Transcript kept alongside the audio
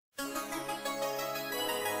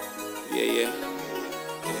Yeah.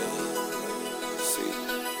 See,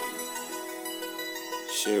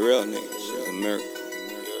 shit real, nigga. Shit America.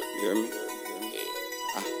 You hear me?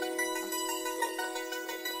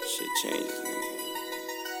 Shit changes, nigga.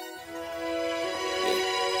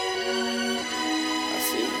 I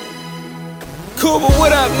see. Cuba,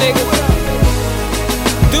 what up, nigga?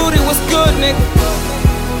 Duty, what's good, nigga?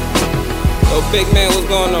 Yo, big man, what's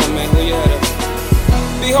going on, man? Where you at up?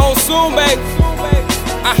 Be home soon, baby.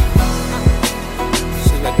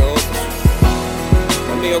 Shit like an orchestra.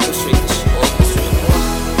 Let me orchestrate this shit.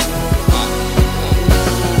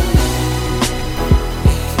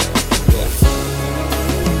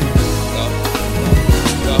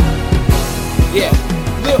 Yeah,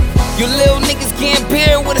 look, you little niggas getting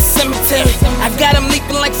buried with a cemetery. I got them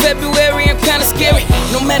leaping like February, I'm kinda scary.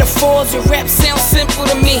 No metaphors, your rap sounds simple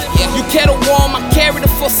to me. You kettle warm, I carry the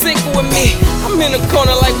full single with me. I'm in the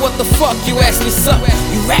corner like, what the fuck, you ask me something.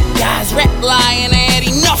 You rap guys, rap lie, and I had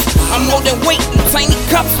enough. I'm holding weight in tiny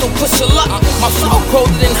cups, don't push your luck. My flow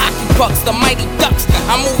colder than hockey pucks, the mighty ducks.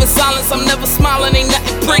 I'm moving silence, I'm never smiling, ain't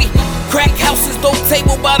nothing pretty. Crack houses, dope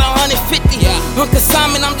table, about 150. On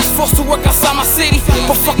consignment, I'm just forced to work outside my city.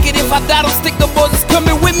 But fuck it, if I die, don't stick the boys that's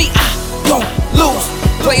coming with me. I don't lose.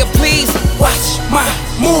 Player, please watch my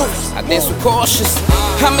moves. I dance with cautious.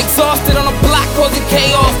 I'm exhausted on the block, causing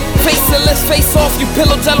chaos. Face it, let's face off. You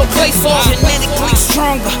pillow jello clay sauce. Genetically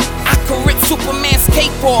stronger. I could rip Superman's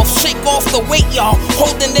cape off. Shake off the weight, y'all.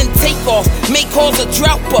 Holding then take off. May cause a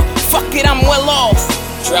drought, but fuck it, I'm well off.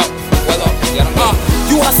 Drought, well off.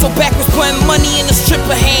 You hustle backwards, putting money in the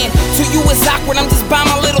stripper hand. To you it's awkward, I'm just by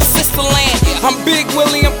my little sister land. I'm Big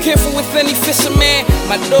Willie, I'm careful with any fisherman.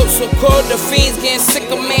 My dope so cold, the fiends getting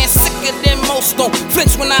sicker, man. Sicker than most, don't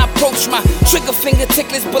flinch when I approach. My trigger finger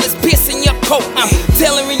ticklish, bullets piercing your coat. I'm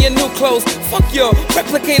tailoring your new clothes. Fuck your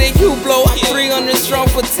replicated you blow. I'm 300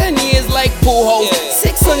 strong for 10 years like pool hoes.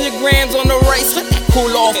 600 grams on the rice, let that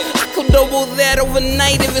cool off. I could double that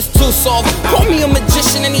overnight if it's too soft. Call me a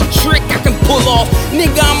magician, any trick I can pull off.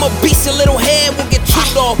 Nigga, I'm a beast, your little head will get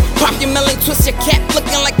chewed off. Pop your melon, twist your cap,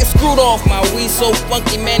 looking like it's screwed off. My weed so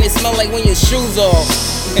funky, man, it smell like when your shoes off.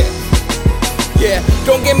 Yeah,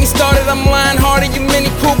 don't get me started, I'm lying harder, you Mini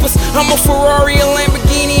Coopers. I'm a Ferrari, a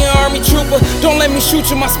Lamborghini, an Army Trooper. Don't let me shoot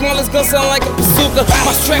you, my smallest gun sound like a bazooka. My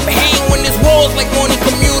strap hang when there's walls like morning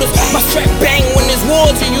commuters. My strap bang when there's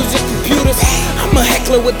walls, you use your computers. I'm a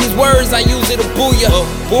heckler with these words, I use it to boo ya.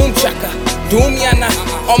 Boom chaka, doom yana.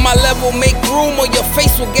 On my level, make room or your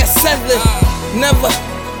face will get severed. Never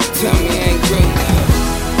tell me I ain't great.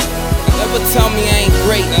 Never tell me I ain't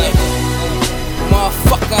great, nigga.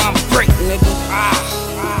 Motherfucker, I'm great, nigga.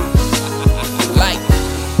 Like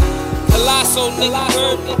Philaso, nigga, you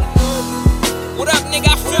heard me? What up, nigga?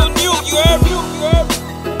 I feel new, you heard me?